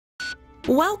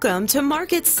Welcome to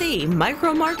Market C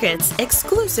Micro Markets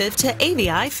exclusive to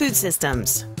AVI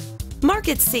Foodsystems.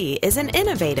 Market C is an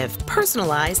innovative,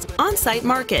 personalized, on-site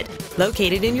market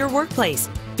located in your workplace,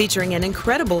 featuring an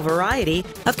incredible variety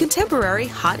of contemporary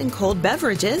hot and cold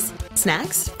beverages,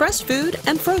 snacks, fresh food,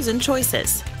 and frozen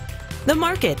choices. The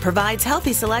market provides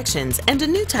healthy selections and a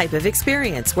new type of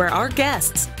experience where our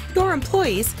guests, your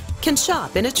employees, can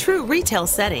shop in a true retail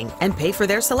setting and pay for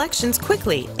their selections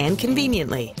quickly and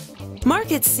conveniently.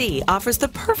 Market C offers the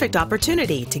perfect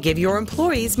opportunity to give your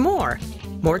employees more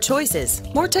choices,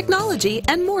 more technology,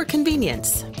 and more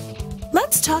convenience.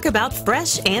 Let's talk about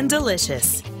fresh and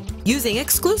delicious. Using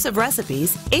exclusive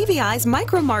recipes, AVI's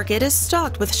micro market is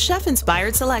stocked with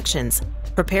chef-inspired selections,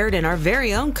 prepared in our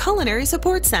very own culinary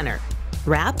support center.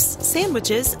 Wraps,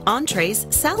 sandwiches, entrees,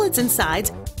 salads, and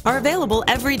sides are available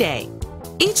every day.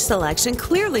 Each selection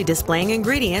clearly displaying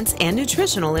ingredients and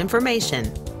nutritional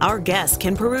information. Our guests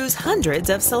can peruse hundreds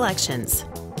of selections.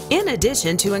 In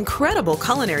addition to incredible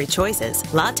culinary choices,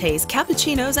 lattes,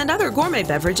 cappuccinos, and other gourmet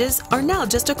beverages are now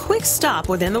just a quick stop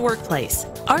within the workplace.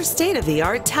 Our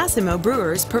state-of-the-art Tassimo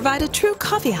brewers provide a true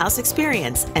coffeehouse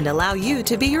experience and allow you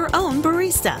to be your own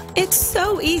barista. It's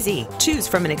so easy. Choose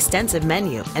from an extensive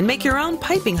menu and make your own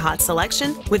piping hot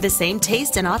selection with the same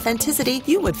taste and authenticity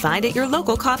you would find at your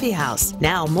local coffeehouse.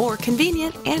 Now more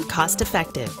convenient and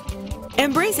cost-effective.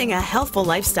 Embracing a healthful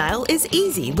lifestyle is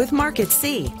easy with Market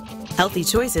C. Healthy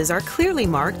choices are clearly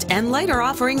marked and lighter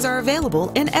offerings are available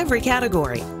in every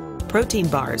category. Protein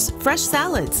bars, fresh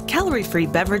salads, calorie-free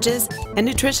beverages, and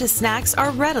nutritious snacks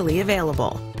are readily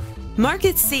available.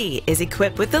 Market C is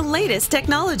equipped with the latest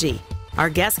technology. Our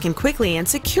guests can quickly and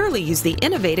securely use the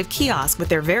innovative kiosk with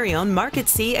their very own Market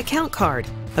C account card,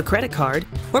 a credit card,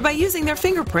 or by using their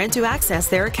fingerprint to access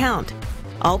their account.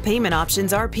 All payment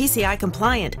options are PCI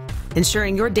compliant,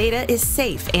 ensuring your data is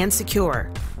safe and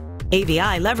secure.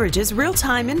 AVI leverages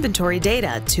real-time inventory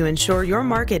data to ensure your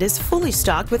market is fully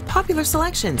stocked with popular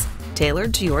selections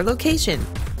tailored to your location.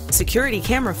 Security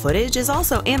camera footage is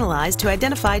also analyzed to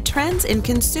identify trends in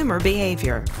consumer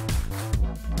behavior.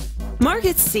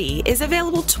 Market C is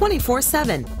available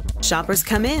 24/7. Shoppers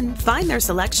come in, find their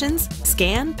selections,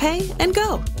 scan, pay, and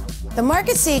go. The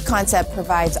Market C concept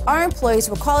provides our employees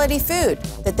with quality food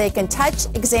that they can touch,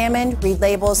 examine, read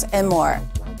labels, and more.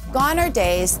 Gone are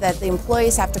days that the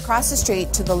employees have to cross the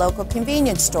street to the local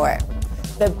convenience store.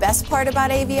 The best part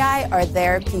about AVI are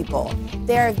their people.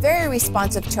 They are very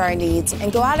responsive to our needs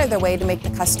and go out of their way to make the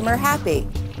customer happy.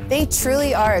 They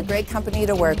truly are a great company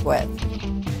to work with.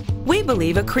 We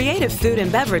believe a creative food and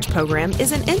beverage program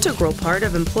is an integral part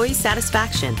of employee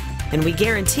satisfaction, and we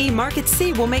guarantee Market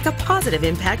C will make a positive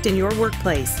impact in your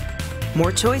workplace.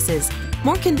 More choices,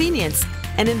 more convenience,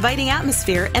 an inviting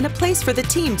atmosphere, and a place for the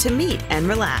team to meet and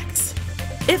relax.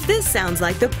 If this sounds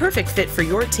like the perfect fit for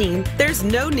your team, there's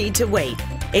no need to wait.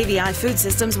 AVI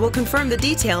Foodsystems will confirm the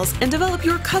details and develop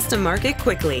your custom market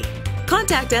quickly.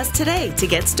 Contact us today to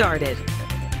get started.